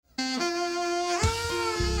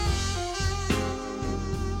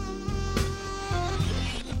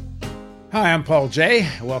Hi, I'm Paul J.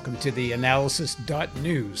 Welcome to the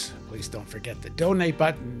analysis.news. Please don't forget the donate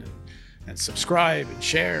button and subscribe and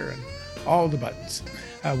share and all the buttons.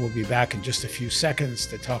 We'll be back in just a few seconds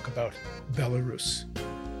to talk about Belarus.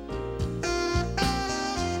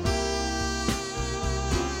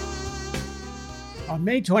 On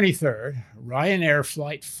May 23rd, Ryanair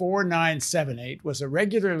Flight 4978 was a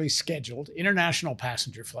regularly scheduled international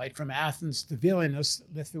passenger flight from Athens to Vilnius,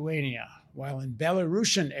 Lithuania. While in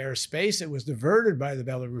Belarusian airspace, it was diverted by the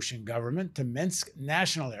Belarusian government to Minsk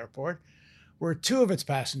National Airport, where two of its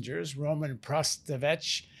passengers, Roman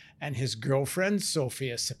Prostevich and his girlfriend,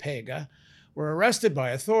 Sofia Sapega, were arrested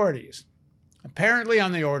by authorities, apparently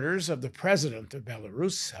on the orders of the president of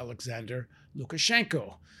Belarus, Alexander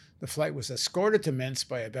Lukashenko. The flight was escorted to Minsk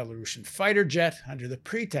by a Belarusian fighter jet under the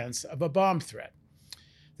pretense of a bomb threat.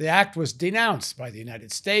 The act was denounced by the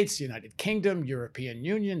United States, United Kingdom, European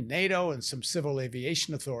Union, NATO, and some civil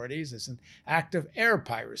aviation authorities as an act of air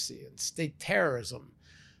piracy and state terrorism,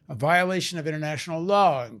 a violation of international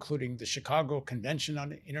law, including the Chicago Convention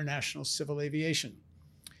on International Civil Aviation.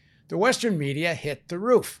 The Western media hit the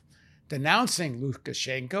roof, denouncing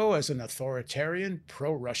Lukashenko as an authoritarian,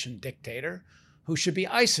 pro-Russian dictator who should be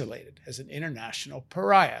isolated as an international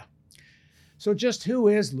pariah. So just who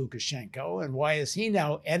is Lukashenko and why is he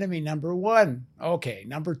now enemy number one? Okay,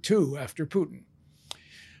 number two after Putin.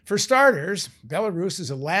 For starters, Belarus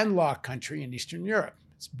is a landlocked country in Eastern Europe.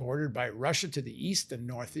 It's bordered by Russia to the east and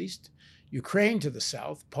northeast, Ukraine to the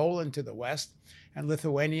south, Poland to the west, and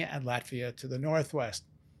Lithuania and Latvia to the northwest.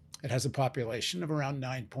 It has a population of around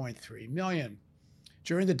 9.3 million.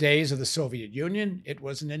 During the days of the Soviet Union, it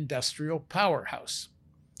was an industrial powerhouse.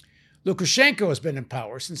 Lukashenko has been in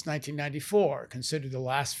power since 1994, considered the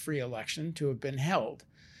last free election to have been held.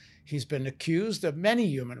 He's been accused of many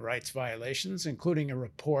human rights violations, including a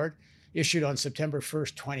report issued on September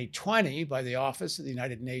 1st, 2020 by the Office of the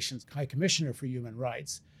United Nations High Commissioner for Human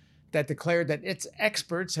Rights that declared that its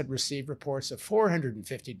experts had received reports of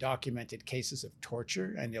 450 documented cases of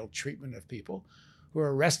torture and ill treatment of people who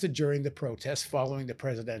were arrested during the protests following the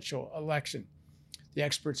presidential election. The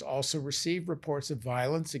experts also received reports of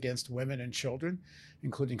violence against women and children,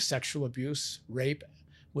 including sexual abuse, rape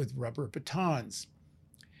with rubber batons.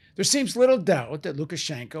 There seems little doubt that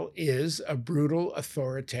Lukashenko is a brutal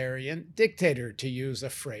authoritarian dictator, to use a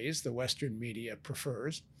phrase the Western media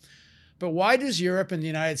prefers. But why does Europe and the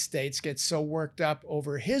United States get so worked up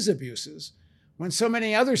over his abuses when so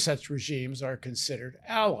many other such regimes are considered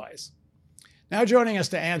allies? Now joining us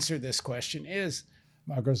to answer this question is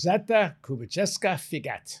Malgorzata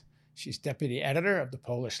Kulbaczewskawho. She's deputy editor of the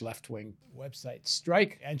Polish left-wing website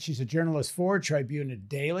Strike, and she's a journalist for Tribuna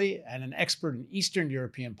Daily and an expert in Eastern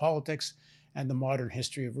European politics and the modern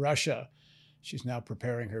history of Russia. She's now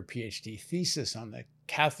preparing her PhD thesis on the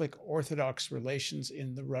Catholic Orthodox relations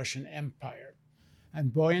in the Russian Empire.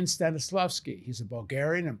 And Boyan Stanislavski, he's a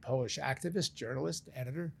Bulgarian and Polish activist, journalist,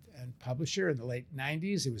 editor, and publisher in the late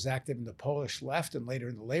 90s. He was active in the Polish left and later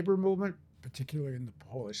in the labor movement, particularly in the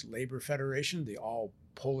Polish Labor Federation, the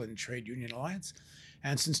All-Poland Trade Union Alliance.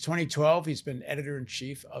 And since 2012, he's been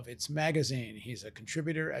editor-in-chief of its magazine. He's a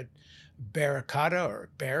contributor at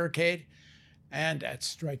Barricade and at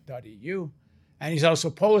strike.eu. And he's also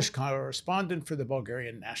Polish correspondent for the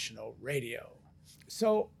Bulgarian National Radio.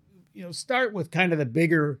 So, start with kind of the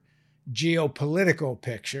bigger geopolitical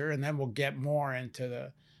picture, and then we'll get more into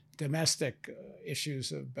the domestic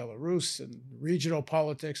issues of Belarus and regional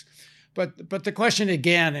politics. But the question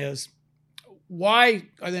again is, why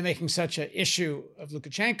are they making such an issue of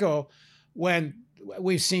Lukashenko when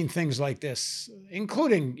we've seen things like this,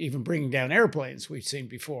 including even bringing down airplanes we've seen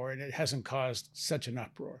before, and it hasn't caused such an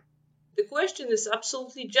uproar? The question is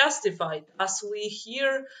absolutely justified, as we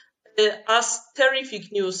hear as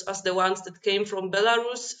terrific news as the ones that came from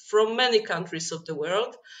Belarus, from many countries of the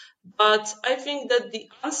world. But I think that the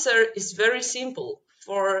answer is very simple.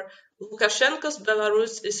 For Lukashenko's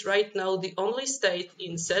Belarus is right now the only state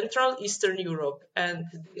in Central Eastern Europe, and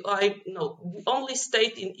the only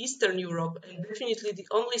state in Eastern Europe, and definitely the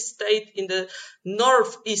only state in the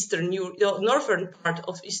northern part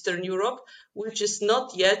of Eastern Europe, which is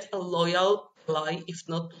not yet a loyal ally, if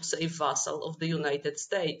not to say vassal, of the United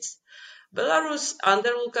States. Belarus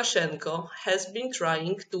under Lukashenko has been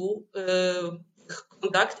trying to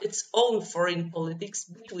conduct its own foreign politics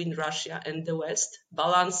between Russia and the West,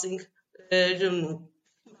 balancing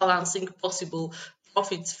possible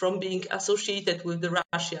profits from being associated with the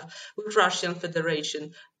Russian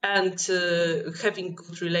Federation and having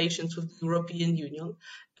good relations with the European Union.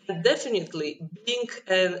 And definitely being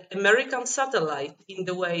an American satellite in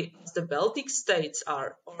the way as the Baltic states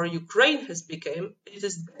are or Ukraine has become, it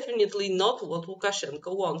is definitely not what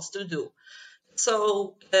Lukashenko wants to do.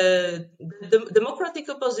 So the democratic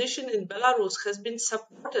opposition in Belarus has been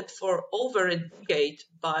supported for over a decade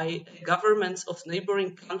by governments of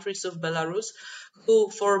neighboring countries of Belarus, who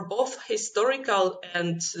for both historical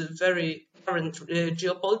and very current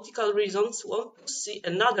geopolitical reasons want to see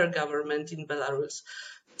another government in Belarus.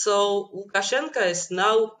 So Lukashenko is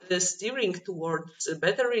now steering towards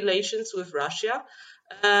better relations with Russia.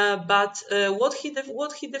 But what he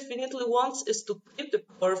definitely wants is to keep the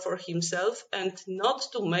power for himself and not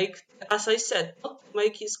to make, as I said, not to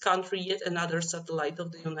make his country yet another satellite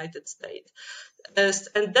of the United States.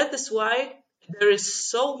 And that is why there is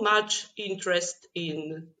so much interest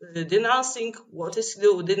in denouncing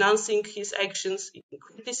denouncing his actions, in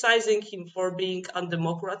criticizing him for being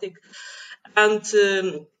undemocratic, and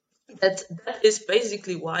that is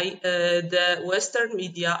basically why the Western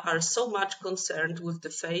media are so much concerned with the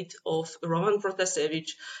fate of Roman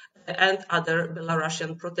Protasevich and other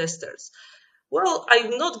Belarusian protesters. Well,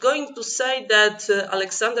 I'm not going to say that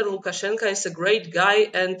Alexander Lukashenko is a great guy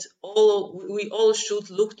and we all should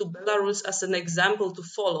look to Belarus as an example to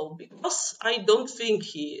follow, because I don't think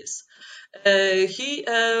he is. He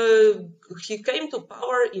came to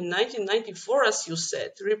power in 1994, as you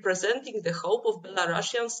said, representing the hope of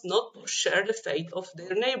Belarusians not to share the fate of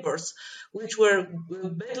their neighbors, which were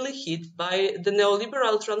badly hit by the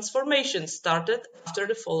neoliberal transformation started after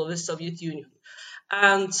the fall of the Soviet Union.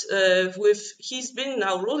 And he's been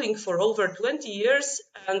now ruling for over 20 years,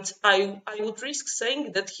 and I would risk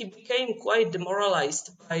saying that he became quite demoralized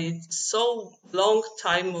by so long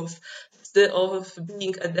time of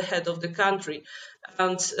being at the head of the country.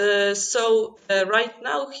 And so right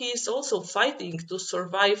now he is also fighting to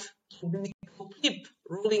survive, to keep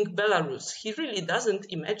ruling Belarus. He really doesn't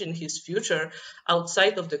imagine his future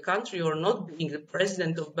outside of the country or not being the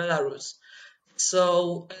president of Belarus.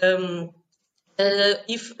 So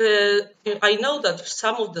I know that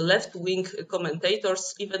some of the left-wing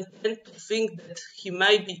commentators even tend to think that he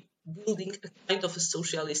might be building a kind of a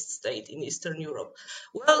socialist state in Eastern Europe.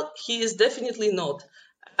 Well, he is definitely not,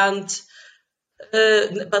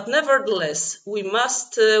 but nevertheless, we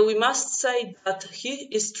must say that he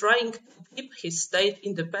is trying to keep his state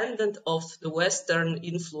independent of the Western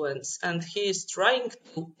influence, and he is trying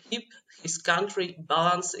to keep his country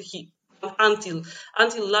balanced. Until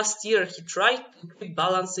last year, he tried to keep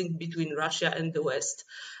balancing between Russia and the West.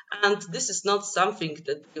 And this is not something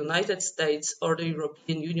that the United States or the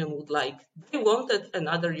European Union would like. They wanted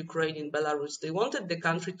another Ukraine in Belarus. They wanted the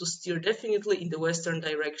country to steer definitely in the Western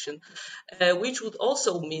direction, which would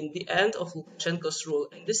also mean the end of Lukashenko's rule.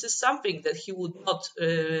 And this is something that he would not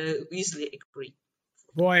easily agree.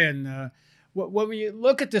 Boyan, when you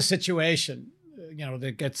look at the situation,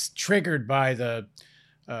 that gets triggered by the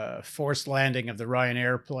forced landing of the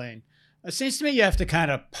Ryanair plane, it seems to me you have to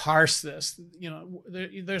kind of parse this.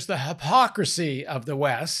 There's the hypocrisy of the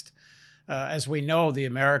West. As we know, the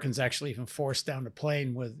Americans actually even forced down the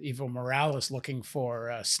plane with Evo Morales looking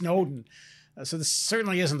for Snowden. So this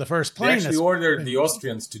certainly isn't the first plane. They actually ordered the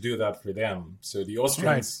Austrians to do that for them. So the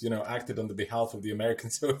Austrians, right, acted on the behalf of the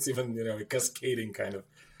Americans. So it's even, a cascading kind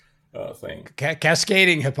of thing.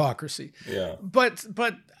 Cascading hypocrisy. Yeah.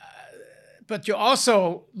 But you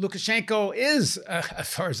also, Lukashenko is, as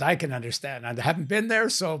far as I can understand, I haven't been there,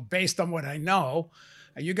 so based on what I know,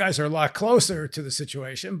 you guys are a lot closer to the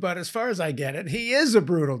situation, but as far as I get it, he is a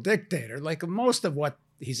brutal dictator. Like most of what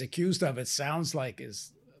he's accused of, it sounds like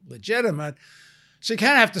is legitimate. So you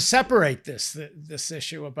kind of have to separate this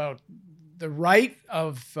issue about the right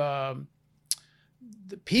of the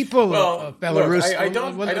people of Belarus.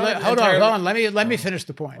 Look, hold on. Let me finish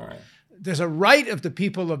the point. All right. There's a right of the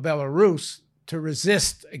people of Belarus to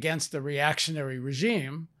resist against the reactionary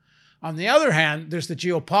regime. On the other hand, there's the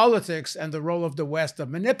geopolitics and the role of the West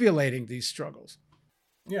of manipulating these struggles.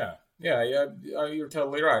 Yeah, you're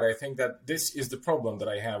totally right. I think that this is the problem that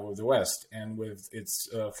I have with the West and with its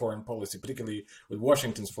foreign policy, particularly with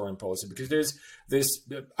Washington's foreign policy, because there's this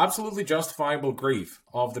absolutely justifiable grief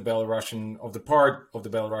of the part of the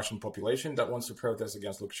Belarusian population that wants to protest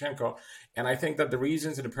against Lukashenko, and I think that the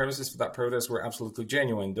reasons and the premises for that protest were absolutely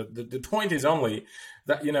genuine. The point is only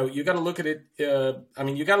that you got to look at it.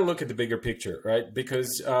 You got to look at the bigger picture, right?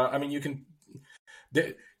 Because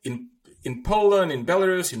in Poland, in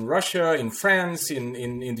Belarus, in Russia, in France, in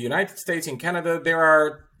the United States, in Canada,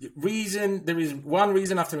 there is one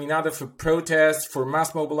reason after another for protests, for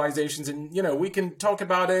mass mobilizations. And, we can talk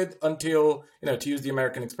about it until, to use the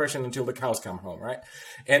American expression, until the cows come home, right?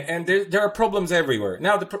 And there are problems everywhere.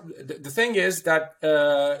 Now, the thing is that,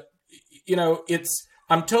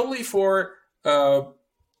 I'm totally for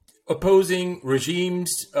opposing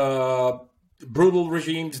regimes, brutal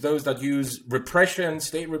regimes, those that use repression,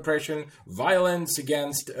 state repression, violence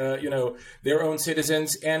against, their own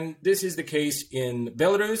citizens. And this is the case in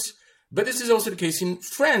Belarus, but this is also the case in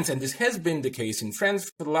France. And this has been the case in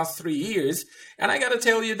France for the last 3 years. And I got to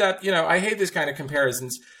tell you that, I hate this kind of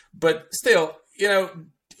comparisons, but still,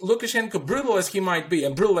 Lukashenko, brutal as he might be,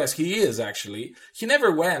 and brutal as he is, actually, he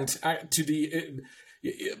never went to the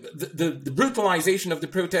brutalization of the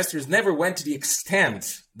protesters never went to the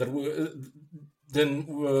extent that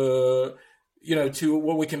to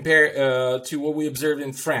what we compare to what we observed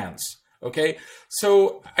in France. Okay,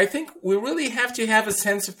 so I think we really have to have a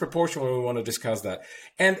sense of proportion when we want to discuss that.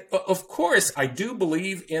 And of course, I do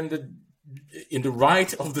believe in the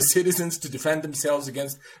right of the citizens to defend themselves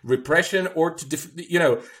against repression, or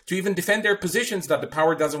to even defend their positions that the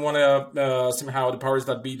power doesn't want to somehow, the powers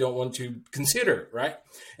that be don't want to consider, right?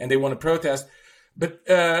 And they want to protest. But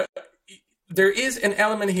there is an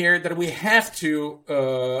element here that we have to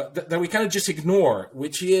that we kind of just ignore,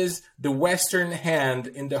 which is the Western hand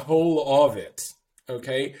in the whole of it.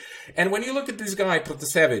 Okay, and when you look at this guy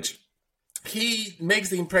Protasevich, he makes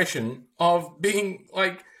the impression of being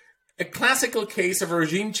like a classical case of a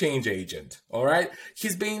regime change agent. All right,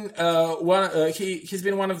 he's been he's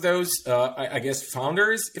been one of those I guess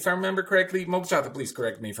founders, if I remember correctly. Malgorzata, please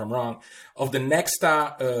correct me if I'm wrong. Of the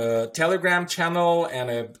Nexta Telegram channel and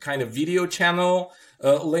a kind of video channel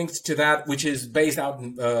linked to that, which is based out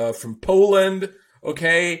from Poland.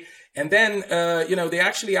 Okay, and then they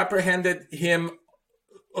actually apprehended him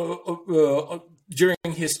during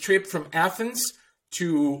his trip from Athens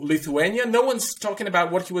to Lithuania. No one's talking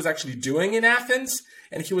about what he was actually doing in Athens,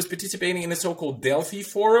 and he was participating in a so-called Delphi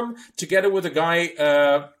forum together with a guy,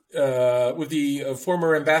 with the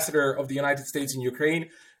former ambassador of the United States in Ukraine,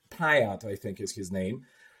 Payat, I think is his name.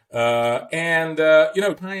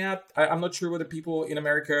 Payat, I'm not sure whether people in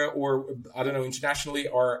America or, I don't know, internationally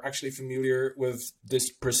are actually familiar with this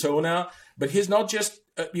persona, but he's not just,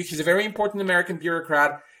 he's a very important American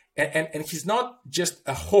bureaucrat, and he's not just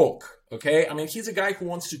a hawk. Okay, I mean, he's a guy who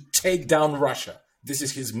wants to take down Russia. This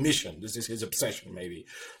is his mission. This is his obsession, maybe.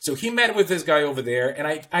 So he met with this guy over there, and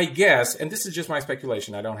I guess, and this is just my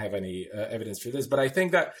speculation, I don't have any evidence for this, but I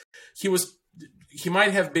think that he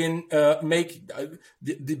might have been, the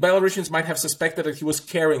Belarusians might have suspected that he was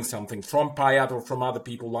carrying something from Payat or from other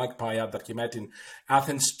people like Payat that he met in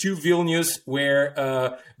Athens to Vilnius,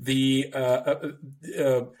 where the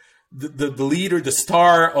leader, the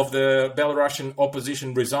star of the Belarusian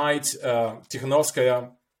opposition resides,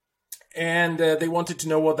 Tikhanovskaya, and they wanted to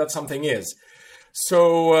know what that something is.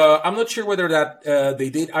 So I'm not sure whether that they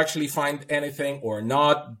did actually find anything or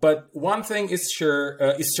not, but one thing is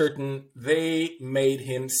certain, they made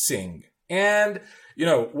him sing. And,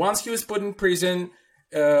 once he was put in prison,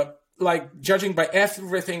 judging by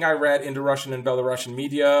everything I read in the Russian and Belarusian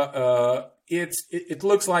media, it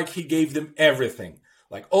looks like he gave them everything.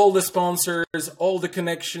 Like all the sponsors, all the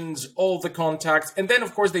connections, all the contacts. And then,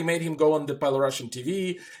 of course, they made him go on the Belarusian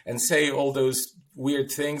TV and say all those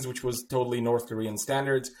weird things, which was totally North Korean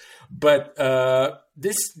standards. But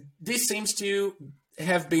this seems to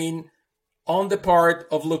have been, on the part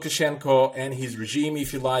of Lukashenko and his regime,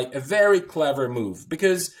 if you like, a very clever move.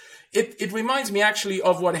 Because it reminds me actually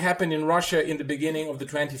of what happened in Russia in the beginning of the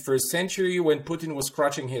 21st century when Putin was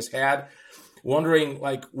scratching his head, wondering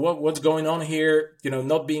like what's going on here,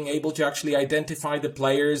 not being able to actually identify the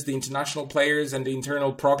players, the international players and the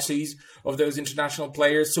internal proxies of those international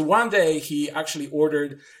players. So one day he actually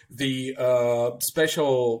ordered the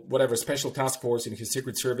special task force in his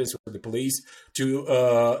secret service or the police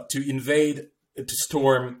to invade,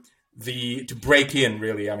 to break in,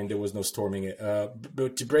 really. I mean, there was no storming,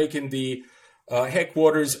 but to break in the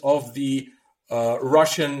headquarters of the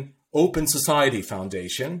Russian Open Society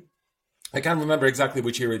Foundation. I can't remember exactly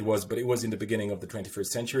which year it was, but it was in the beginning of the 21st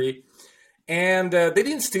century. And they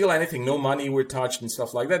didn't steal anything. No money were touched and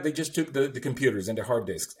stuff like that. They just took the computers and the hard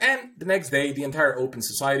disks. And the next day, the entire Open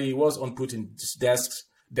Society was on Putin's desk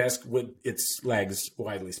with its legs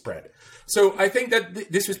widely spread. So I think that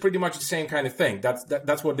this was pretty much the same kind of thing.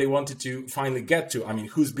 That's what they wanted to finally get to. I mean,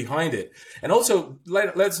 who's behind it? And also,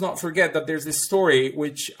 let's not forget that there's this story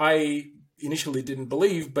which initially didn't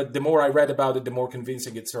believe, but the more I read about it, the more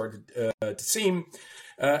convincing it started to seem,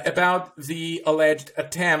 about the alleged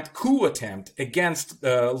coup attempt against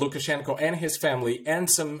Lukashenko and his family and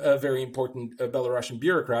some very important Belarusian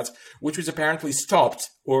bureaucrats, which was apparently stopped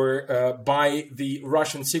by the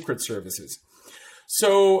Russian secret services.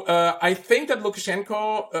 So I think that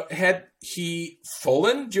Lukashenko, had he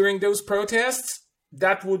fallen during those protests,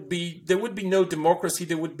 there would be no democracy,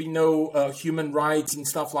 there would be no human rights and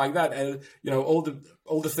stuff like that.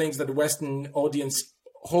 All the things that the Western audience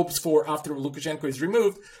hopes for after Lukashenko is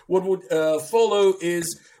removed. What would follow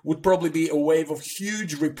would probably be a wave of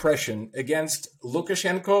huge repression against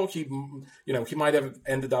Lukashenko. He might have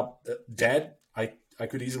ended up dead. I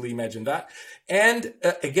could easily imagine that. And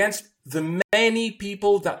against the many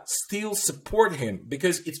people that still support him,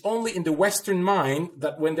 because it's only in the Western mind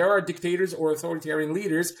that when there are dictators or authoritarian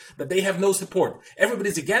leaders that they have no support.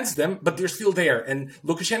 Everybody's against them, but they're still there. And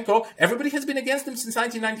Lukashenko, everybody has been against him since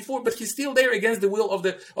 1994, but he's still there against the will of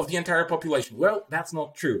the entire population. Well, that's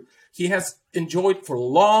not true. He has enjoyed for a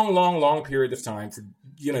long period of time, for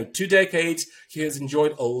 2 decades, he has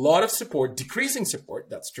enjoyed a lot of support, decreasing support,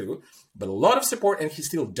 that's true, but a lot of support, and he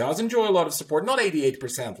still does enjoy a lot of support, not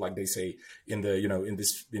 88% like they say in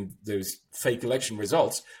those fake election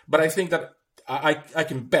results, but I think that I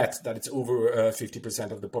can bet that it's over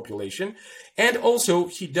 50% of the population. And also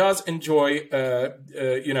he does enjoy a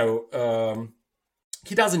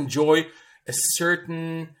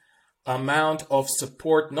certain amount of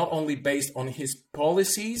support, not only based on his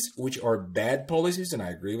policies, which are bad policies, and I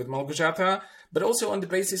agree with Malgorzata, but also on the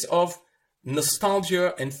basis of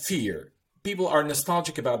nostalgia and fear. People are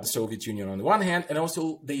nostalgic about the Soviet Union on the one hand, and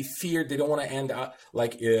also they don't want to end up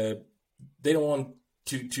they don't want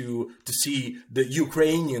to see the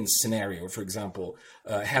Ukrainian scenario, for example,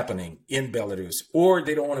 happening in Belarus, or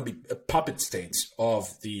they don't want to be puppet states of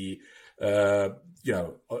the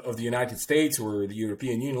of the United States or the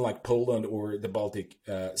European Union, like Poland or the Baltic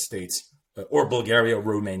states, or Bulgaria or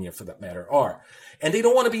Romania for that matter are. And they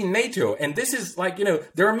don't want to be in NATO. And this is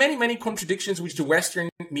there are many contradictions which the Western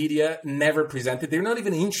media never presented. They're not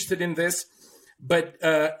even interested in this. But,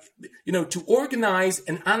 to organize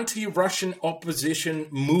an anti-Russian opposition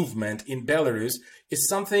movement in Belarus is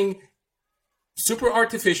something super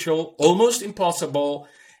artificial, almost impossible.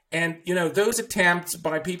 And, those attempts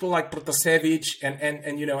by people like Protasevich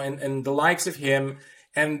and the likes of him,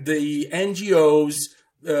 and the NGOs,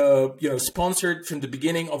 sponsored from the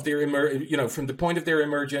beginning of their, from the point of their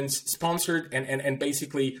emergence, sponsored and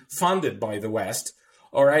basically funded by the West.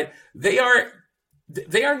 All right. They are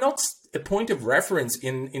not a point of reference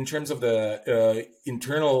in terms of the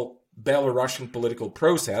internal Belarusian political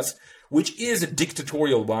process, which is a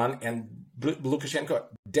dictatorial one. And Lukashenko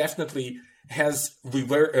definitely has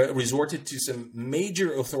resorted to some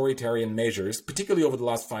major authoritarian measures, particularly over the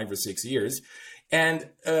last 5 or 6 years. And,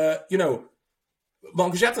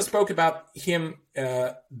 Malgorzata spoke about him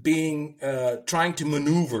trying to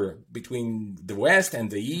maneuver between the West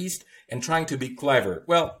and the East and trying to be clever.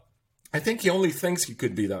 Well, I think he only thinks he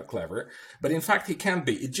could be that clever, but in fact he can't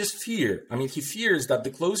be. It's just fear. I mean, he fears that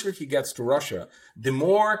the closer he gets to Russia, the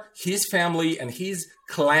more his family and his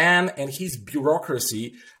clan and his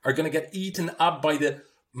bureaucracy are going to get eaten up by the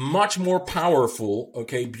much more powerful,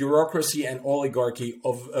 bureaucracy and oligarchy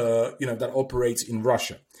of, that operates in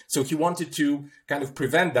Russia. So he wanted to kind of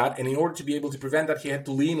prevent that. And in order to be able to prevent that, he had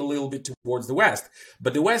to lean a little bit towards the West.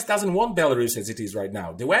 But the West doesn't want Belarus as it is right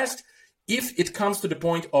now. The West, if it comes to the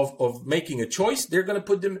point of making a choice, they're going to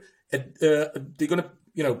put them,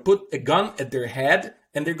 put a gun at their head,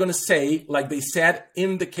 and they're going to say, like they said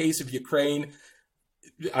in the case of Ukraine,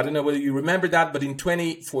 I don't know whether you remember that, but in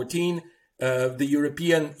 2014, the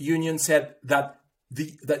European Union said that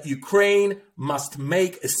Ukraine must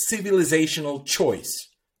make a civilizational choice,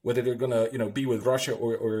 whether they're going to, be with Russia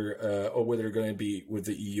or whether they're going to be with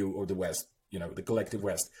the EU or the West, the collective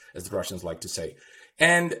West, as the Russians like to say.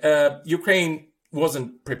 And Ukraine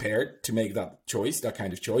wasn't prepared to make that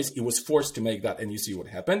kind of choice. It was forced to make that, and you see what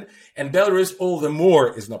happened. And Belarus, all the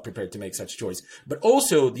more, is not prepared to make such choice. But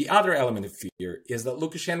also, the other element of fear is that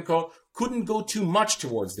Lukashenko couldn't go too much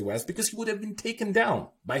towards the West because he would have been taken down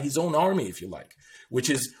by his own army, if you like, which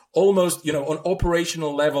is almost, on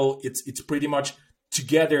operational level, it's pretty much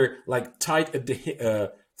together, like tight at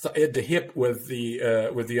the hip with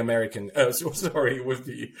the American, with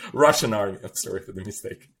the Russian army. I'm sorry for the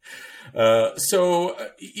mistake.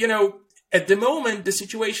 At the moment, the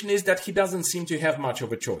situation is that he doesn't seem to have much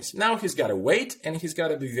of a choice. Now he's got to wait, and he's got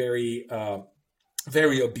to be very,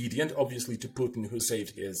 very obedient, obviously, to Putin, who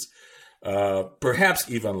saved his, perhaps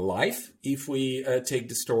even life, if we take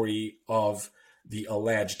the story of the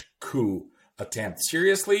alleged coup attempt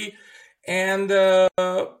seriously. And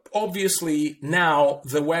obviously now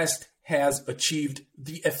the West has achieved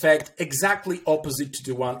the effect exactly opposite to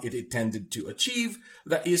the one it intended to achieve,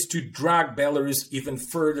 that is to drag Belarus even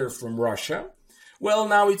further from Russia. Well,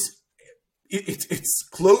 now it's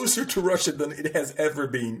closer to Russia than it has ever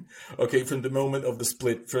been, okay, from the moment of the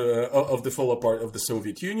split, of the fall apart of the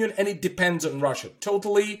Soviet Union, and it depends on Russia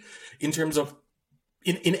totally in terms of,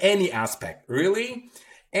 in any aspect, really.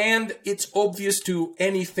 And it's obvious to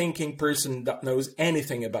any thinking person that knows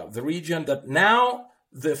anything about the region that now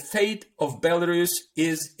the fate of Belarus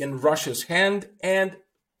is in Russia's hand and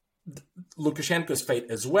Lukashenko's fate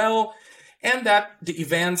as well, and that the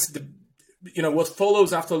events, what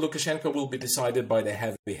follows after Lukashenko will be decided by the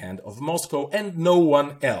heavy hand of Moscow and no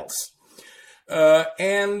one else.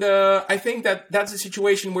 I think that that's the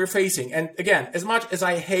situation we're facing. And again, as much as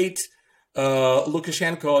I hate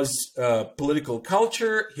Lukashenko's political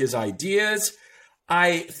culture, his ideas,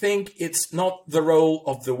 I think it's not the role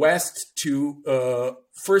of the West to,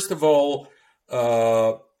 first of all,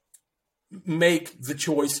 make the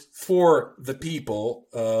choice for the people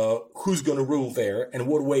who's going to rule there and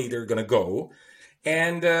what way they're going to go.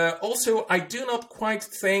 And also, I do not quite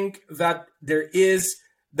think that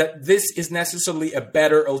this is necessarily a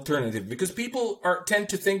better alternative, because people tend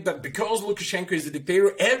to think that because Lukashenko is a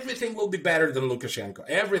dictator, everything will be better than Lukashenko.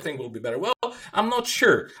 Everything will be better. Well, I'm not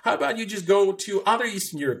sure. How about you just go to other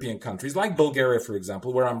Eastern European countries, like Bulgaria, for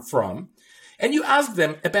example, where I'm from, and you ask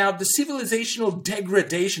them about the civilizational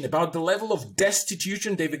degradation, about the level of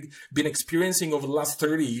destitution they've been experiencing over the last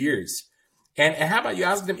 30 years. And how about you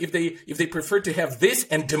ask them if they prefer to have this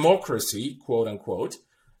and democracy, quote unquote,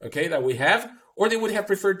 okay, that we have, or they would have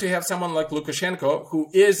preferred to have someone like Lukashenko, who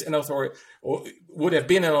is or would have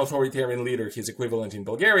been an authoritarian leader, his equivalent in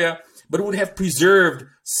Bulgaria, but would have preserved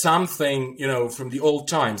something, from the old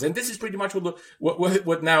times. And this is pretty much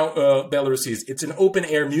what now Belarus is. It's an open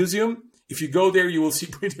air museum. If you go there, you will see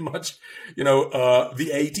pretty much, the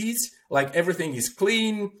 80s. Like everything is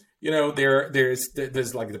clean.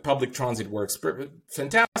 There's like the public transit works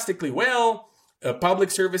fantastically well. Public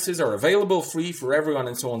services are available, free for everyone,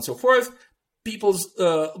 and so on and so forth. People's,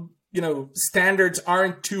 standards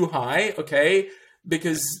aren't too high, okay,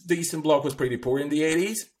 because the Eastern Bloc was pretty poor in the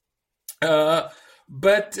 80s.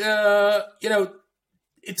 But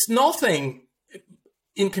it's nothing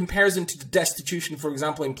in comparison to the destitution, for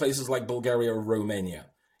example, in places like Bulgaria or Romania,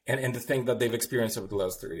 and the thing that they've experienced over the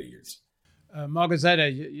last 30 years.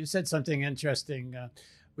 Malgorzata, you said something interesting,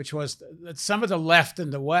 which was that some of the left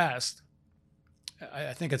in the West,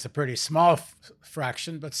 I think it's a pretty small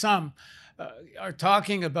fraction, but some are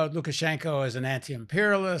talking about Lukashenko as an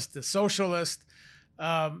anti-imperialist, a socialist.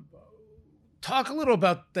 Talk a little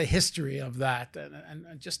about the history of that,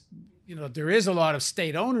 and just, there is a lot of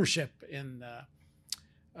state ownership in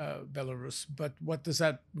Belarus, but what does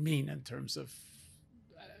that mean in terms of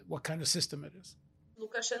what kind of system it is?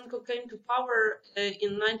 Lukashenko came to power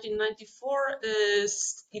in 1994,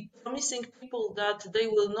 promising people that they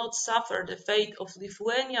will not suffer the fate of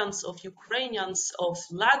Lithuanians, of Ukrainians, of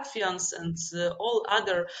Latvians, and all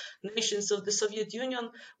other nations of the Soviet Union,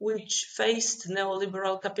 which faced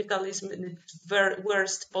neoliberal capitalism in its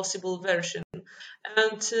worst possible version.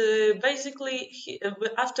 And basically,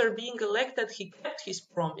 after being elected, he kept his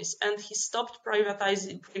promise and he stopped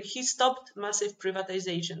massive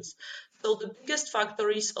privatizations. So the biggest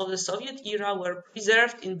factories of the Soviet era were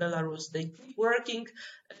preserved in Belarus. They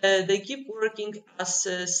keep working as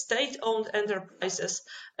state-owned enterprises,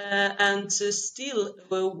 and still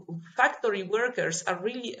factory workers are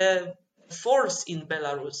really a force in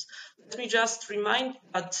Belarus. Let me just remind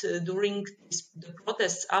that during the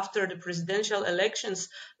protests after the presidential elections,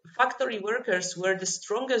 factory workers were the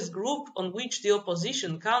strongest group on which the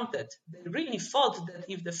opposition counted. They really thought that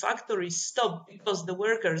if the factories stop because the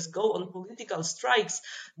workers go on political strikes,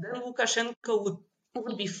 then Lukashenko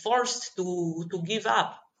would be forced to give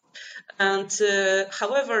up. And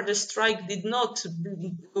however, the strike did not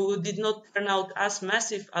turn out as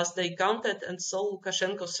massive as they counted, and so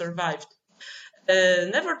Lukashenko survived.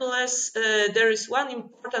 Nevertheless, there is one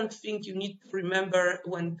important thing you need to remember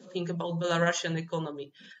when talking about Belarusian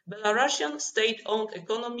economy. Belarusian state-owned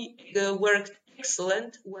economy worked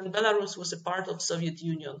excellent when Belarus was a part of Soviet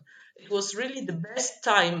Union. It was really the best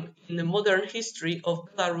time in the modern history of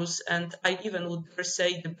Belarus, and I even would dare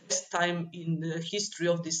say the best time in the history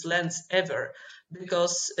of these lands ever,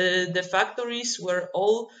 because the factories were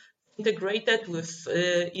all integrated with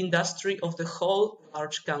industry of the whole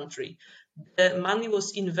large country. The money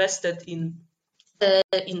was invested in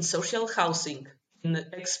social housing,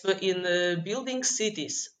 in building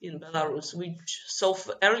cities in Belarus, which so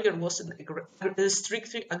earlier was a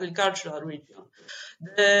strictly agricultural region.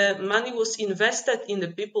 The money was invested in the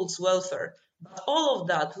people's welfare. But all of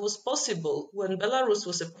that was possible when Belarus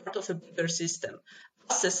was a part of a bigger system.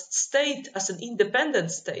 As a state, as an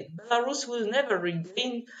independent state, Belarus will never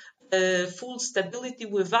regain full stability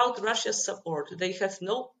without Russia's support. They have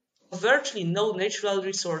virtually no natural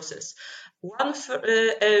resources.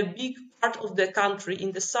 A big part of the country,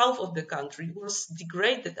 in the south of the country, was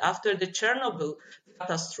degraded after the Chernobyl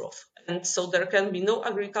catastrophe, and so there can be no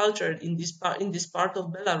agriculture in this part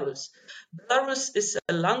of Belarus. Belarus is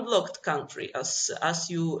a landlocked country, as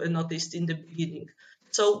you noticed in the beginning.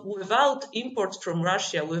 So without imports from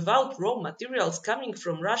Russia, without raw materials coming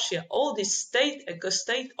from Russia, all this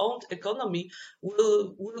state-owned economy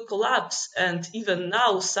will collapse. And even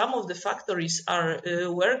now, some of the factories are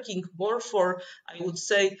working more for, I would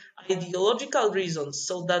say, ideological reasons,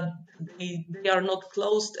 so that they are not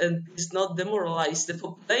closed and does not demoralize the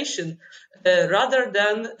population, rather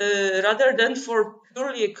than for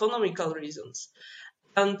purely economical reasons.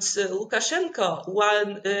 And Lukashenko,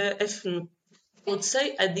 I would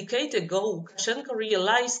say a decade ago, Lukashenko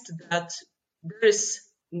realized that if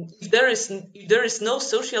there is no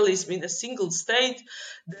socialism in a single state,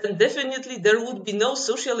 then definitely there would be no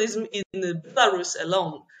socialism in Belarus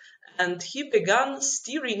alone. And he began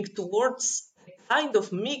steering towards a kind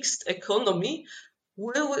of mixed economy,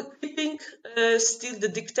 while keeping still the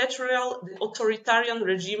dictatorial, the authoritarian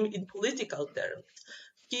regime in political terms.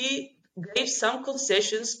 He gave some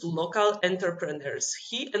concessions to local entrepreneurs.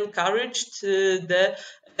 He encouraged the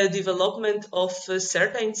development of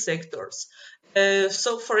certain sectors.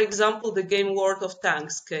 So, for example, the game World of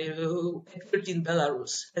Tanks appeared in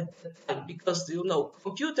Belarus at that time because,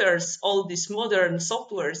 computers, all this modern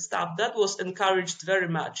software stuff, that was encouraged very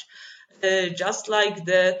much. Just like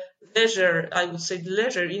the leisure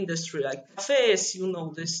industry, like cafes,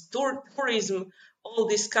 this tourism, all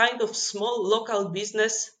this kind of small local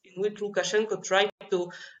business in which Lukashenko tried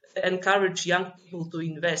to encourage young people to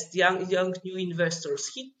invest, young new investors.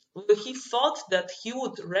 He thought that he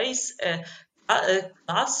would raise a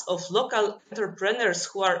class of local entrepreneurs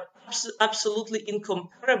who are absolutely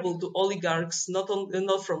incomparable to oligarchs, not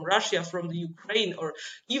from Russia, from the Ukraine, or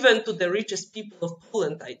even to the richest people of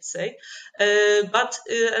Poland, I'd say.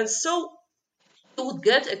 And so you would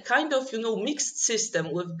get a kind of, mixed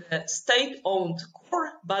system with the state-owned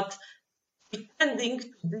core, but pretending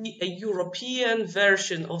to be a European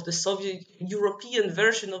version of the Soviet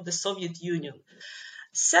Union.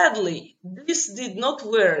 Sadly, this did not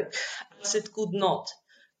work as it could not,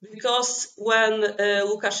 because when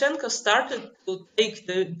Lukashenko started to take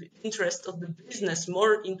the interest of the business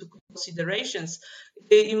more into consideration,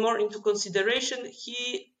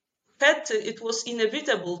 it was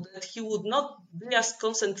inevitable that he would not be as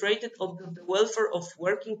concentrated on the welfare of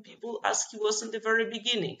working people as he was in the very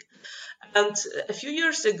beginning. And a few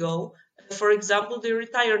years ago, for example, the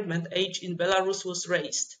retirement age in Belarus was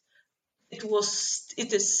raised.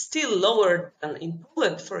 It is still lower than in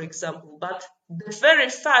Poland, for example, but the very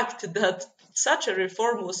fact that such a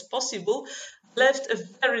reform was possible left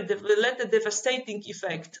a devastating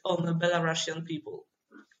effect on the Belarusian people.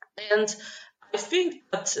 And I think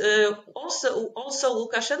that also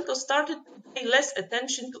Lukashenko started to pay less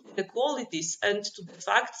attention to inequalities and to the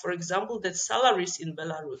fact, for example, that salaries in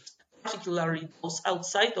Belarus, particularly those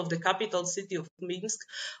outside of the capital city of Minsk,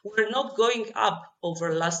 were not going up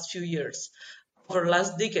over the last few years, over the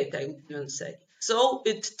last decade, I would even say. So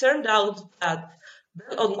it turned out that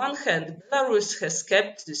on one hand, Belarus has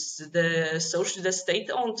kept the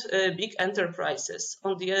state-owned big enterprises.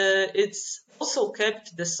 It's also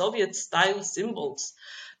kept the Soviet-style symbols.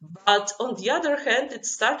 But on the other hand, it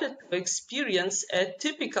started to experience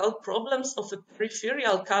typical problems of a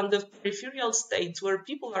peripheral states where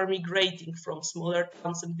people are migrating from smaller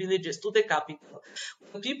towns and villages to the capital.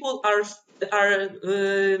 When people are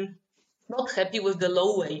not happy with the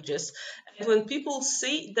low wages, and when people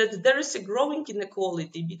see that there is a growing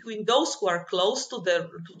inequality between those who are close to the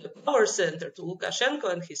power center, to Lukashenko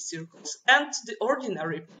and his circles, and the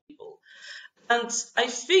ordinary people. And I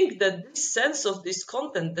think that this sense of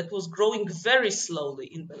discontent that was growing very slowly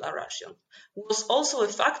in Belarusian was also a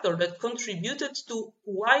factor that contributed to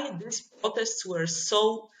why these protests were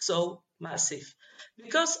so massive.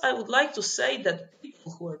 Because I would like to say that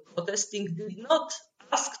people who were protesting did not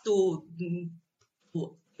ask to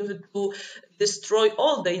destroy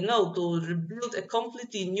all they know, to rebuild a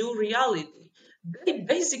completely new reality. They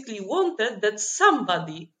basically wanted that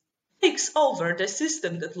somebody takes over the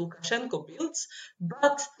system that Lukashenko builds,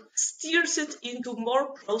 but steers it into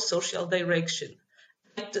more pro-social direction.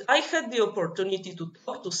 I had the opportunity to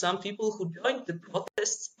talk to some people who joined the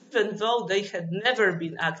protests, even though they had never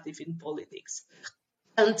been active in politics.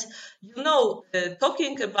 And,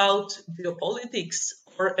 talking about geopolitics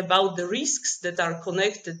or about the risks that are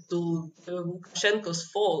connected to Lukashenko's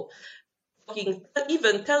fall,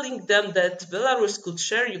 even telling them that Belarus could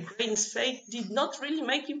share Ukraine's fate did not really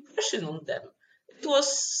make impression on them. It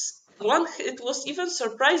was even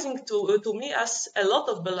surprising to me, as a lot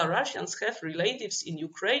of Belarusians have relatives in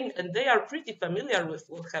Ukraine and they are pretty familiar with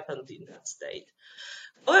what happened in that state.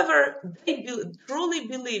 However, they truly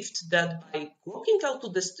believed that by walking out to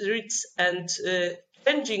the streets and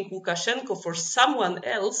changing Lukashenko for someone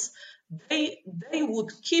else, they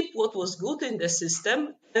would keep what was good in the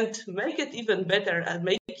system and make it even better and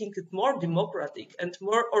making it more democratic and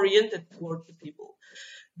more oriented toward the people.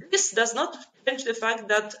 This does not change the fact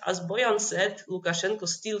that, as Boyan said, Lukashenko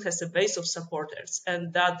still has a base of supporters,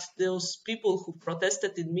 and that those people who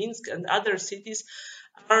protested in Minsk and other cities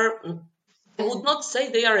are, I would not say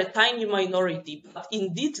they are a tiny minority, but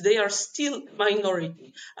indeed they are still a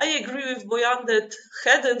minority. I agree with Boyan that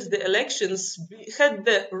had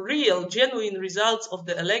the real, genuine results of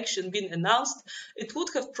the election been announced, it would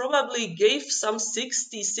have probably gave some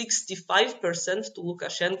 60-65% to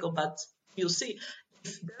Lukashenko, but you see,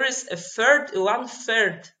 if there is one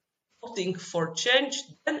third voting for change,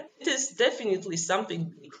 then it is definitely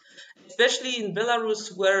something big. Especially in Belarus,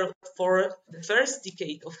 where for the first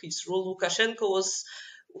decade of his rule, Lukashenko was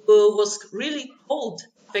really called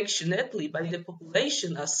affectionately by the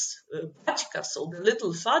population as Bachka, so the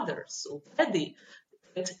little father, so daddy.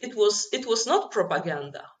 And it was not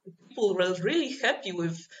propaganda. People were really happy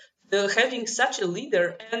with having such a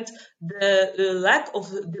leader, and the lack of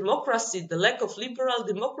democracy, the lack of liberal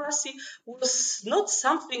democracy was not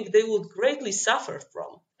something they would greatly suffer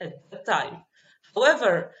from at that time.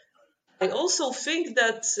 However, I also think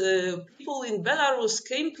that people in Belarus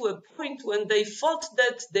came to a point when they thought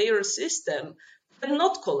that their system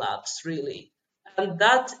cannot collapse, really, and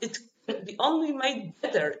that it can be only made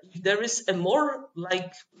better if there is a more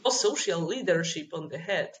pro-social leadership on the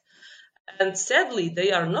head. And sadly,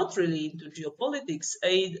 they are not really into geopolitics,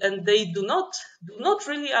 and they do not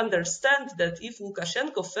really understand that if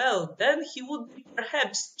Lukashenko fell, then he would be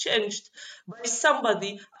perhaps changed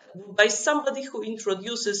by somebody who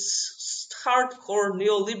introduces hardcore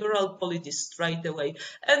neoliberal politics straight away.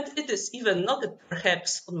 And it is even not a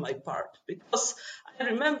perhaps on my part, because I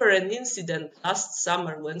remember an incident last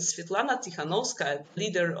summer when Svetlana Tikhanovskaya,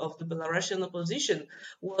 leader of the Belarusian opposition,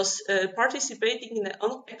 was participating in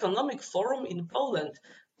an economic forum in Poland.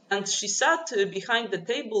 And she sat behind the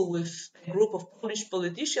table with a group of Polish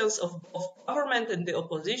politicians of government and the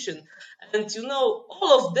opposition. And,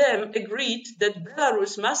 all of them agreed that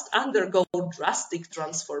Belarus must undergo drastic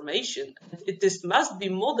transformation. It must be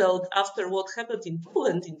modeled after what happened in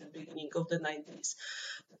Poland in the beginning of the 90s.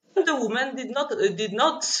 The woman did not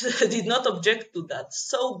object to that.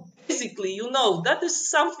 So basically, that is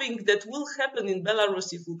something that will happen in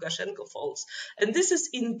Belarus if Lukashenko falls. And this is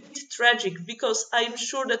indeed tragic, because I'm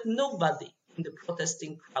sure that nobody in the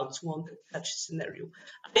protesting crowds wanted such a scenario.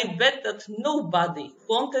 I bet that nobody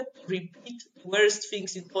wanted to repeat worst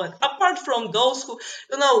things in Poland, apart from those who,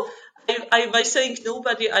 by saying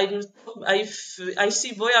nobody, I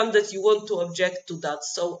see, Boyan, that you want to object to that,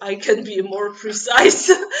 so I can be more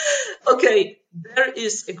precise. Okay, there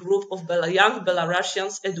is a group of young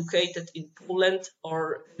Belarusians educated in Poland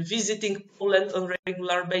or visiting Poland on a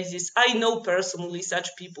regular basis. I know personally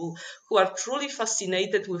such people who are truly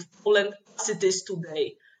fascinated with Poland as it is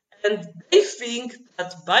today. And they think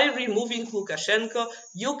that by removing Lukashenko,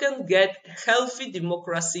 you can get a healthy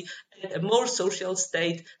democracy and a more social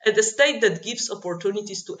state, and a state that gives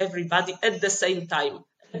opportunities to everybody at the same time.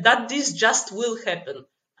 And that this just will happen.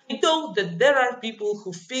 I know that there are people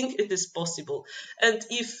who think it is possible. And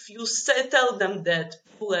if you tell them that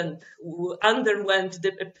Poland underwent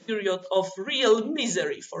a period of real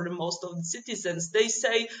misery for the most of the citizens, they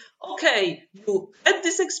say, okay, you had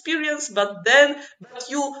this experience, but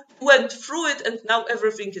you went through it and now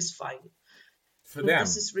everything is fine. For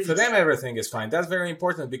them, everything is fine. That's very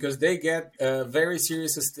important, because they get very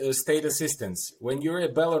serious state assistance. When you're a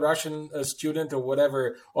Belarusian student or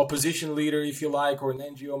whatever, opposition leader, if you like, or an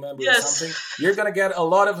NGO member or something, you're going to get a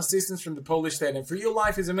lot of assistance from the Polish state. And for you,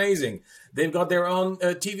 life is amazing. They've got their own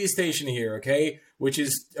TV station here, okay, which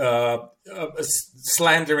is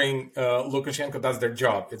slandering Lukashenko. That's their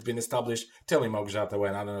job. It's been established, tell me, Malgorzata,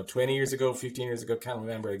 when, I don't know, 20 years ago, 15 years ago, can't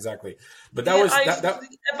remember exactly. But that was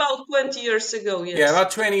about 20 years ago, yes. Yeah,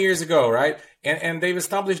 about 20 years ago, right? And they've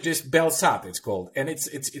established this Belsat, it's called. And it's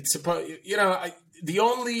supposed, the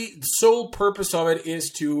only sole purpose of it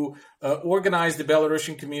is to organize the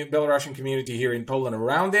Belarusian community here in Poland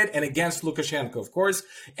around it and against Lukashenko, of course,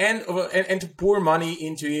 and to pour money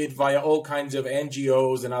into it via all kinds of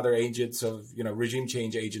NGOs and other agents of regime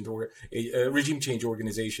change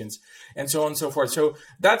organizations and so on and so forth. So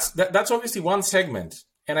that's obviously one segment.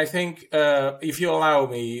 And I think if you allow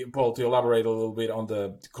me, Paul, to elaborate a little bit on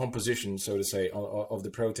the composition, so to say, of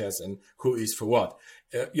the protests and who is for what.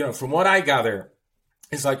 From what I gather,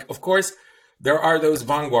 it's like, of course, there are those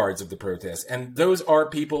vanguards of the protests, and those are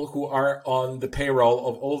people who are on the payroll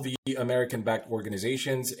of all the American-backed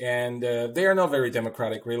organizations, and they are not very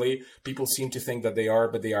democratic, really. People seem to think that they are,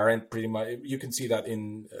 but they aren't. Pretty much, you can see that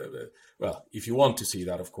in, if you want to see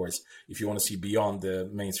that, of course, if you want to see beyond the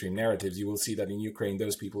mainstream narratives, you will see that in Ukraine,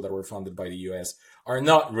 those people that were funded by the US are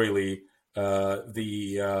not really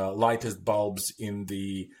the lightest bulbs in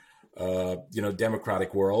the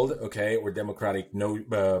democratic world, okay, or democratic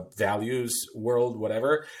values world,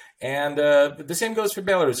 whatever. And the same goes for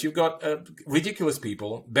Belarus. You've got ridiculous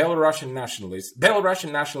people, Belarusian nationalists.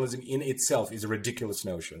 Belarusian nationalism in itself is a ridiculous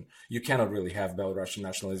notion. You cannot really have Belarusian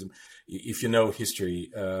nationalism if you know history,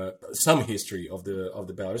 some history of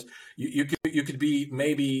the Belarus. You could be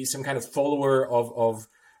maybe some kind of follower of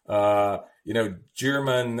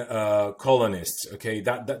German colonists. Okay,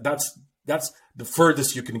 that's the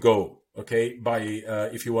furthest you can go, okay, by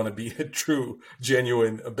if you want to be a true,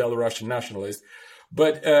 genuine Belarusian nationalist.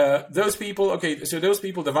 But those people,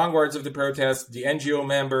 the vanguards of the protests, the NGO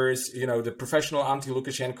members, the professional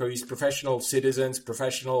anti-Lukashenkoists, professional citizens,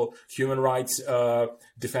 professional human rights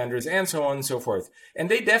defenders, and so on and so forth. And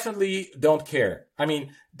they definitely don't care. I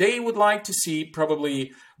mean, they would like to see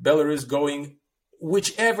probably Belarus going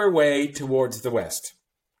whichever way towards the West.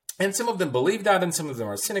 And some of them believe that, and some of them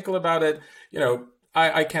are cynical about it.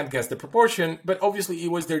 I can't guess the proportion, but obviously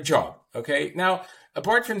it was their job. Okay. Now,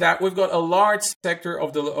 apart from that, we've got a large sector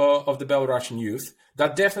of the Belarusian youth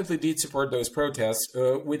that definitely did support those protests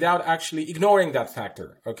without actually ignoring that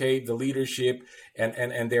factor. Okay, the leadership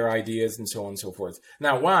and their ideas and so on and so forth.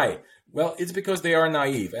 Now, why? Well, it's because they are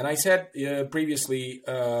naive. And I said previously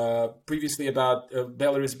about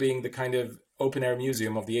Belarus being the kind of open-air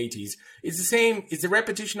museum of the 80s. It's the same. It's a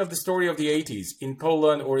repetition of the story of the 80s in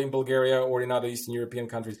Poland or in Bulgaria or in other Eastern European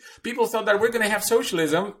countries. People thought that we're going to have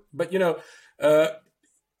socialism, but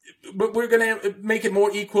but we're going to make it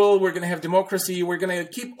more equal. We're going to have democracy. We're going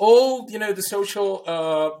to keep all the social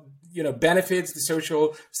benefits, the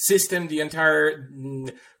social system, the entire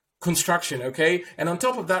construction, okay? And on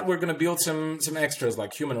top of that, we're going to build some extras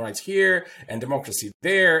like human rights here and democracy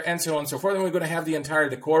there and so on and so forth. And we're going to have the entire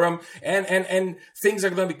decorum and things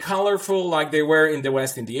are going to be colorful like they were in the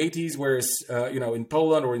West in the 80s, whereas, in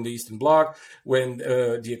Poland or in the Eastern Bloc, when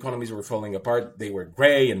the economies were falling apart, they were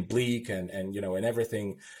gray and bleak and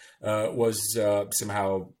everything was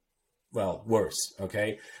somehow worse,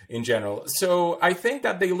 okay, in general. So I think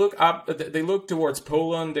that they look towards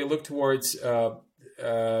Poland, they look towards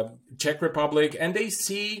Czech Republic, and they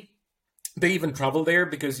even travel there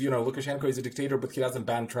because Lukashenko is a dictator, but he doesn't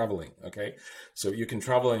ban traveling. Okay, so you can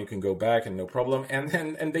travel and you can go back and no problem.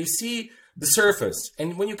 And they see the surface.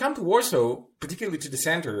 And when you come to Warsaw, particularly to the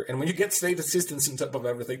center, and when you get state assistance on top of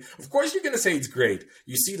everything, of course you're going to say it's great.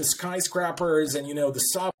 You see the skyscrapers and the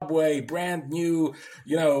subway, brand new,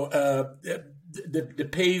 the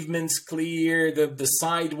pavements clear, the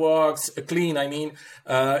sidewalks clean. I mean,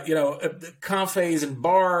 the cafes and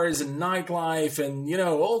bars and nightlife and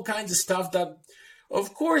all kinds of stuff that,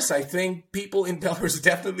 of course, I think people in Belarus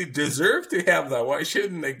definitely deserve to have that. Why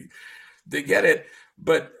shouldn't they get it?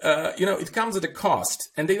 But it comes at a cost,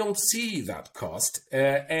 and they don't see that cost,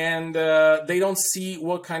 and they don't see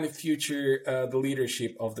what kind of future the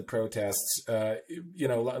leadership of the protests,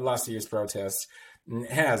 last year's protests,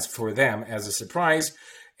 has for them as a surprise.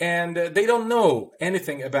 And they don't know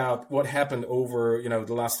anything about what happened over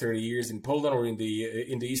the last 30 years in Poland or in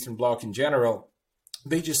the Eastern Bloc in general.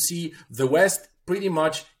 They just see the West pretty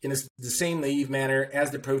much in the same naive manner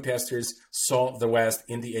as the protesters saw the West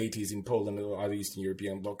in the 80s in Poland or other Eastern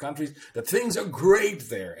European Bloc countries, that things are great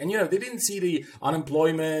there. And, they didn't see the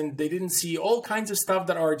unemployment, they didn't see all kinds of stuff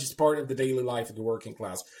that are just part of the daily life of the working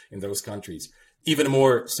class in those countries. Even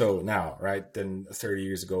more so now, right, than 30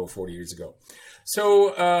 years ago, 40 years ago.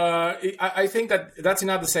 So I think that's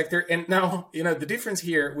another sector. And now, the difference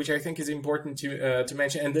here, which I think is important to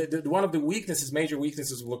mention, and one of the major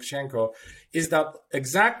weaknesses of Lukashenko, is that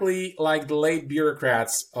exactly like the late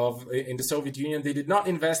bureaucrats in the Soviet Union, they did not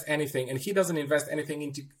invest anything, and he doesn't invest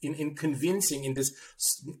anything in convincing, in this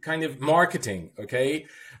kind of marketing, okay?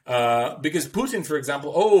 Because Putin, for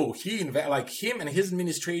example, him and his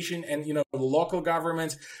administration and the local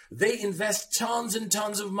governments. They invest tons and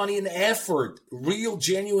tons of money and effort, real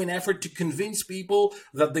genuine effort, to convince people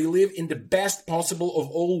that they live in the best possible of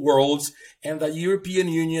all worlds, and that European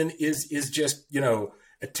Union is just,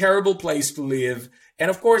 a terrible place to live.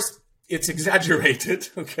 And of course, it's exaggerated,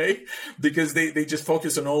 okay, because they just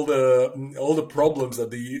focus on all the problems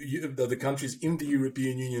that the countries in the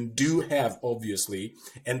European Union do have, obviously,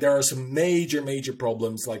 and there are some major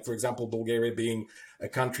problems, like, for example, Bulgaria being a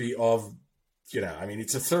country of,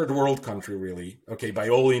 it's a third world country, really, okay, by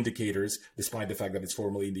all indicators, despite the fact that it's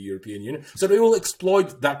formally in the European Union. So they will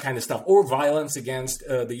exploit that kind of stuff, or violence against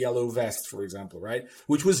the yellow vests, for example, right?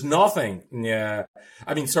 Which was nothing.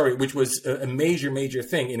 Which was a major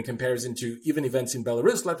thing in comparison to even events in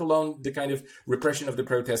Belarus, let alone the kind of repression of the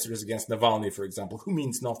protesters against Navalny, for example, who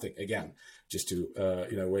means nothing, again, just to,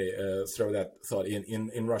 throw that thought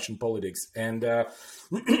in Russian politics.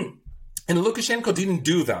 And Lukashenko didn't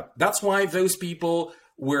do that. That's why those people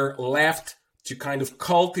were left to kind of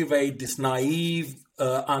cultivate this naive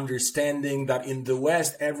understanding that in the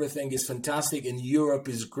West everything is fantastic and Europe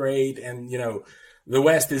is great and, the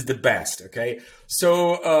West is the best. Okay, so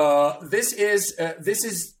this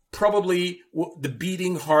is probably the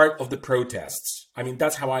beating heart of the protests. I mean,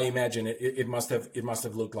 that's how I imagine it. It must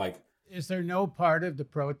have looked like. Is there no part of the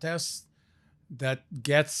protests that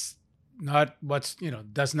gets not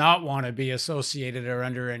does not want to be associated or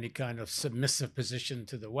under any kind of submissive position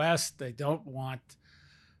to the West? They don't want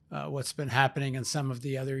what's been happening in some of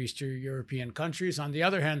the other Eastern European countries. On the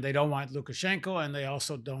other hand, they don't want Lukashenko, and they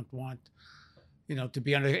also don't want, to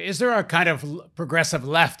be under. Is there a kind of progressive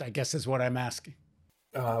left, I guess is what I'm asking?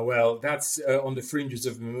 Well, that's on the fringes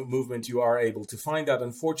of the movement. You are able to find that.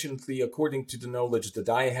 Unfortunately, according to the knowledge that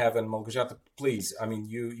I have, and Malgorzata, please,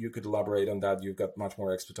 you could elaborate on that. You've got much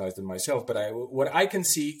more expertise than myself. But what I can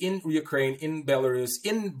see in Ukraine, in Belarus,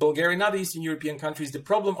 in Bulgaria, not Eastern European countries, the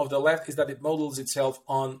problem of the left is that it models itself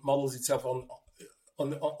on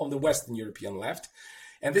the Western European left.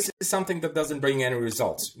 And this is something that doesn't bring any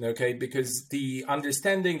results, okay? Because the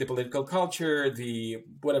understanding, the political culture, the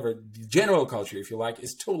general culture, if you like,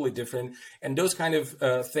 is totally different. And those kind of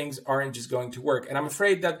things aren't just going to work. And I'm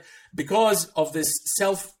afraid that because of this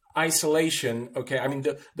self-isolation, okay,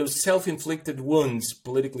 those self-inflicted wounds,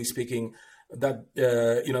 politically speaking, that,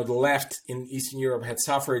 the left in Eastern Europe have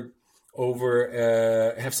suffered over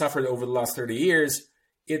the last 30 years,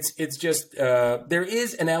 It's just there is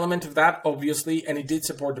an element of that, obviously, and it did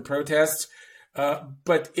support the protests,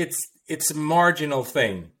 but it's a marginal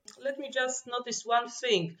thing. Let me just notice one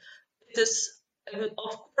thing. It is,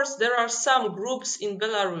 of course, there are some groups in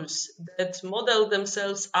Belarus that model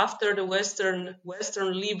themselves after the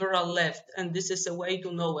Western liberal left, and this is a way to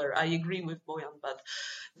nowhere. I agree with Boyan, but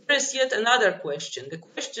there is yet another question. The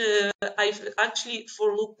question for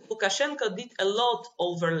Lukashenko did a lot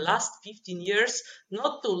over last 15 years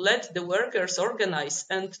not to let the workers organize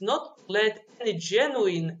and not to let any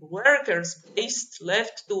genuine workers-based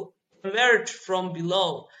left to emerge from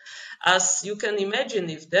below. As you can imagine,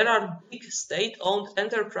 if there are big state-owned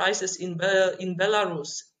enterprises in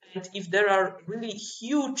Belarus, and if there are really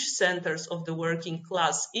huge centers of the working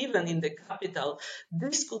class, even in the capital,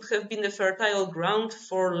 this could have been a fertile ground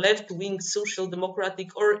for left-wing social democratic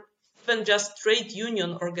or even just trade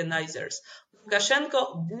union organizers.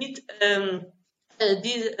 Lukashenko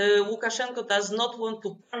does not want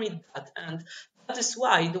to permit that, and that is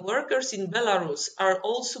why the workers in Belarus are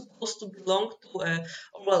all supposed to belong to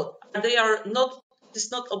they are not. It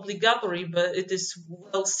is not obligatory, but it is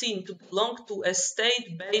well seen to belong to a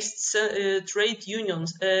state-based trade union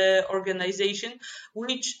organization,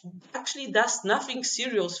 which actually does nothing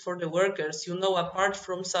serious for the workers. Apart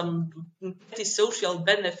from some petty social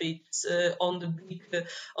benefits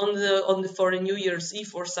for a New Year's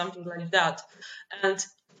Eve or something like that, and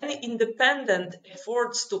any independent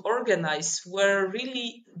efforts to organize were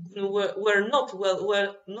not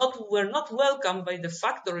welcomed by the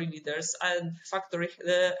factory leaders and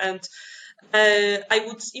I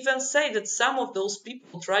would even say that some of those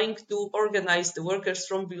people trying to organize the workers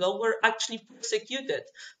from below were actually persecuted.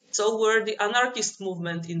 So were the anarchist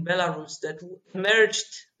movement in Belarus that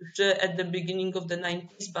emerged at the beginning of the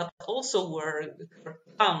 90s, but also were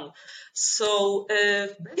down. So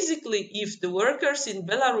basically, if the workers in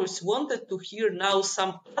Belarus wanted to hear now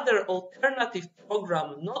some other alternative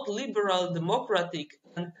program, not liberal democratic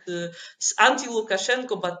and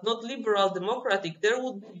anti-Lukashenko, but not liberal democratic, there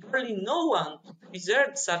would be barely no one to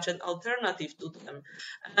present such an alternative to them.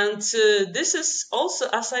 And this is also,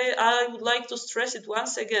 as I would like to stress it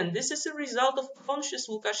once again, this is a result of conscious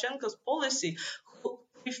Lukashenko's policy, who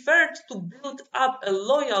preferred to build up a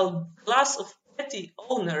loyal class of petty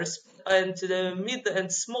owners and the mid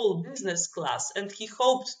and small business class, and he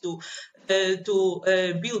hoped to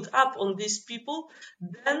build up on these people.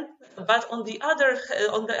 But on the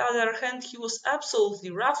other hand, he was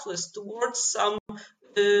absolutely ruthless towards some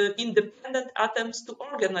independent attempts to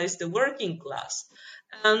organize the working class.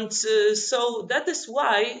 And so that is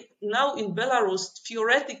why now in Belarus,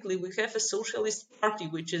 theoretically, we have a socialist party,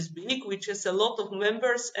 which is big, which has a lot of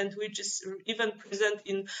members, and which is even present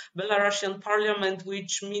in Belarusian parliament,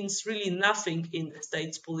 which means really nothing in the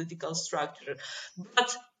state's political structure.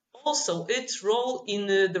 But also, its role in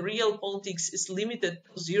the real politics is limited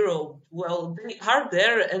to zero. Well, they are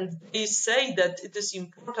there and they say that it is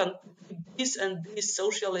important to these and these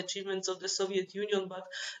social achievements of the Soviet Union, but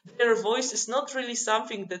their voice is not really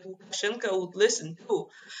something that Lukashenko would listen to.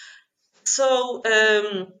 So,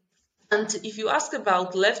 and if you ask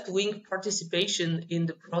about left-wing participation in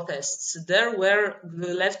the protests, there were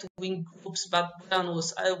the left-wing groups, but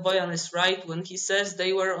Boyan is right when he says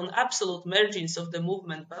they were on absolute margins of the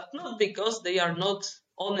movement, but not because they are not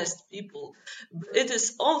honest people. It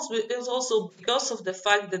is also because of the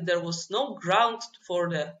fact that there was no ground for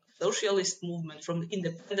the socialist movement, from the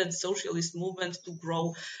independent socialist movement to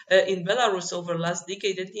grow in Belarus over last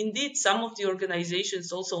decade. And indeed, some of the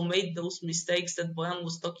organizations also made those mistakes that Boyan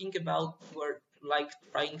was talking about, were like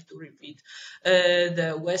trying to repeat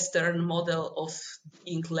the Western model of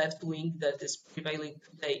being left-wing that is prevailing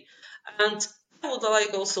today. And I would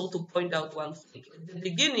like also to point out one thing. At the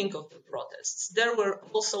beginning of the protests, there were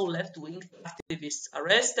also left-wing activists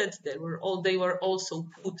arrested. They were also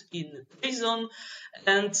put in prison,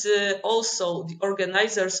 and also the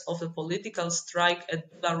organizers of a political strike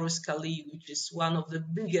at Belarus Kali, which is one of the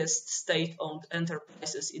biggest state-owned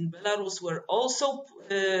enterprises in Belarus, were also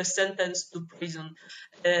sentenced to prison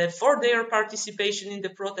for their participation in the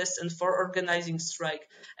protests and for organizing strike.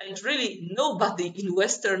 And really, nobody in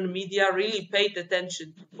Western media really paid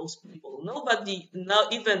attention to those people. Nobody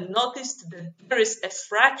even noticed that there is a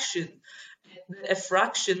fraction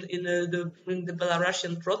in the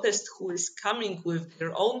Belarusian protest who is coming with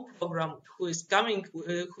their own program, who is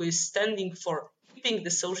standing for keeping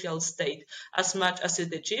the social state as much as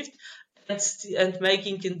it achieved and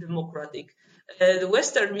making it democratic. The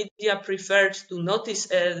Western media preferred to notice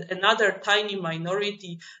another tiny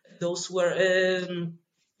minority. Those were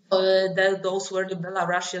the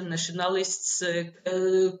Belarusian nationalists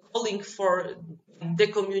calling for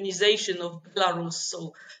decommunization of Belarus,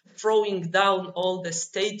 so throwing down all the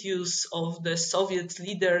statues of the Soviet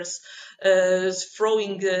leaders,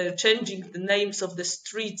 changing the names of the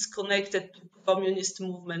streets connected to communist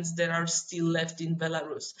movements that are still left in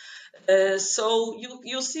Belarus. So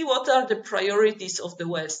you see what are the priorities of the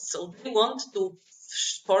West. So they want to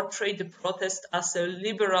portray the protest as a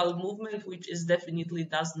liberal movement, which it definitely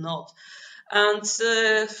does not. And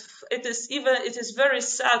it is very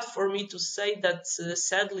sad for me to say that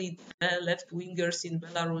sadly the left-wingers in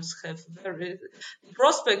Belarus have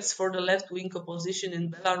prospects for the left-wing opposition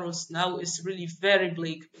in Belarus now is really very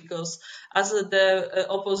bleak, because as the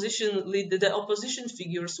opposition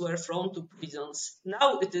figures were thrown to prisons.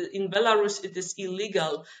 Now in Belarus it is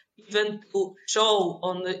illegal even to show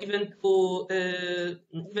on the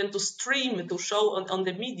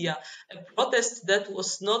media a protest that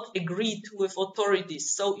was not agreed with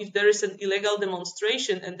authorities. So if there is an illegal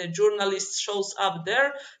demonstration and a journalist shows up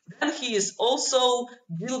there, then he is also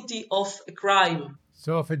guilty of a crime.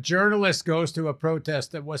 So if a journalist goes to a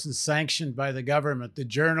protest that wasn't sanctioned by the government, the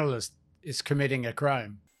journalist is committing a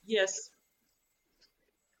crime. Yes.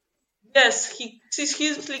 Yes, he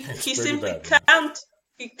simply can't.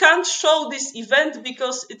 He can't show this event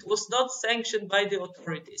because it was not sanctioned by the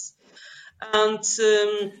authorities. And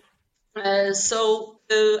so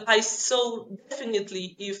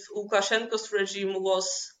definitely if Lukashenko's regime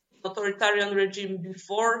was authoritarian regime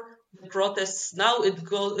before the protests, now it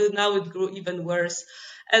grew even worse.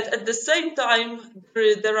 And at the same time,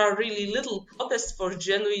 there are really little protests for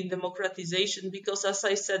genuine democratization because, as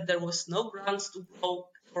I said, there was no grounds to go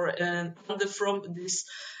for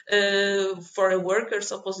a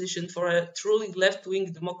workers' opposition, for a truly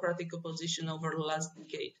left-wing democratic opposition over the last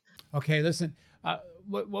decade. Okay, listen.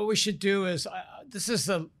 What we should do is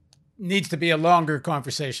needs to be a longer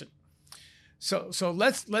conversation. So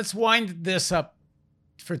let's wind this up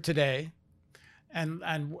for today, and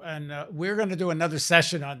we're going to do another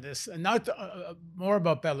session on this, and not more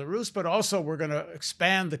about Belarus, but also we're going to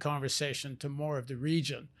expand the conversation to more of the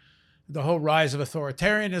region, the whole rise of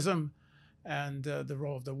authoritarianism, and the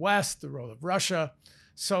role of the West, the role of Russia.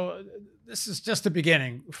 So this is just the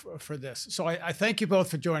beginning for this. So I thank you both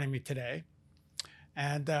for joining me today,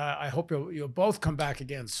 and I hope you'll both come back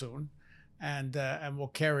again soon. and we'll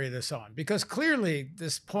carry this on, because clearly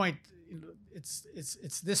this point,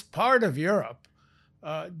 it's this part of Europe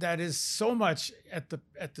that is so much at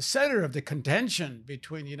the center of the contention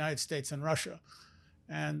between the United States and Russia,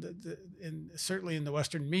 and certainly in the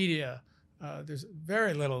Western media, there's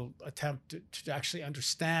very little attempt to actually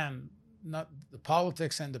understand not the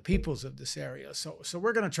politics and the peoples of this area. So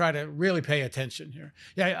we're going to try to really pay attention here.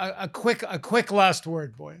 Yeah, a quick last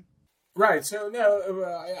word, Boyan. Right. So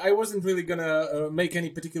no, I wasn't really gonna make any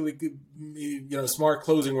particularly smart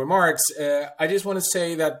closing remarks. I just want to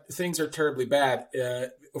say that things are terribly bad.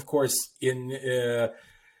 Of course, in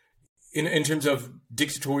terms of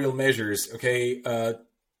dictatorial measures, okay,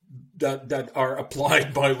 that are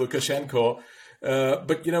applied by Lukashenko.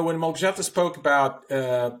 But when Malgorzata spoke about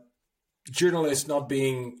journalists not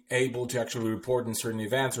being able to actually report on certain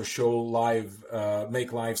events or show live,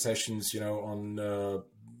 make live sessions, on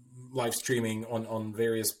live streaming on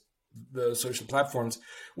various social platforms,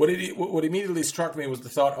 what immediately struck me was the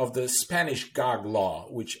thought of the Spanish gag law,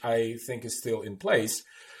 which I think is still in place,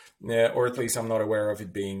 or at least I'm not aware of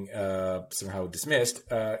it being somehow dismissed,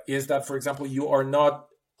 is that, for example, you are not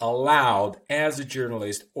allowed as a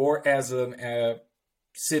journalist or as a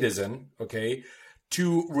citizen, okay,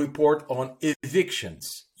 to report on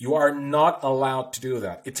evictions. You are not allowed to do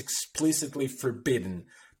that. It's explicitly forbidden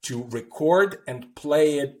to record and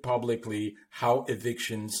play it publicly how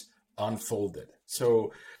evictions unfolded.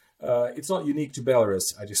 So it's not unique to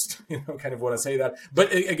Belarus. I just kind of want to say that.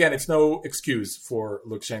 But again, it's no excuse for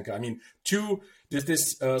Lukashenko. I mean, there's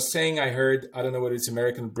this saying I heard, I don't know whether it's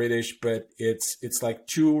American, British, but it's like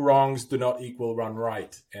two wrongs do not equal one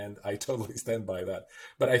right. And I totally stand by that.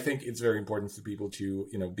 But I think it's very important for people to,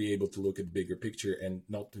 be able to look at the bigger picture and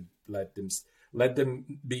not to let them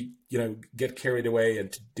be, get carried away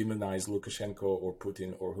and to demonize Lukashenko or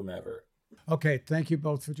Putin or whomever. Okay. Thank you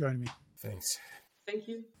both for joining me. Thanks. Thank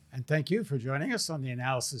you. And thank you for joining us on the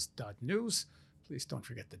analysis.news. Please don't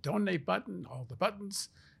forget the donate button, all the buttons.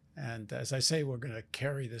 And as I say, we're going to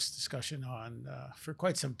carry this discussion on for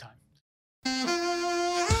quite some time.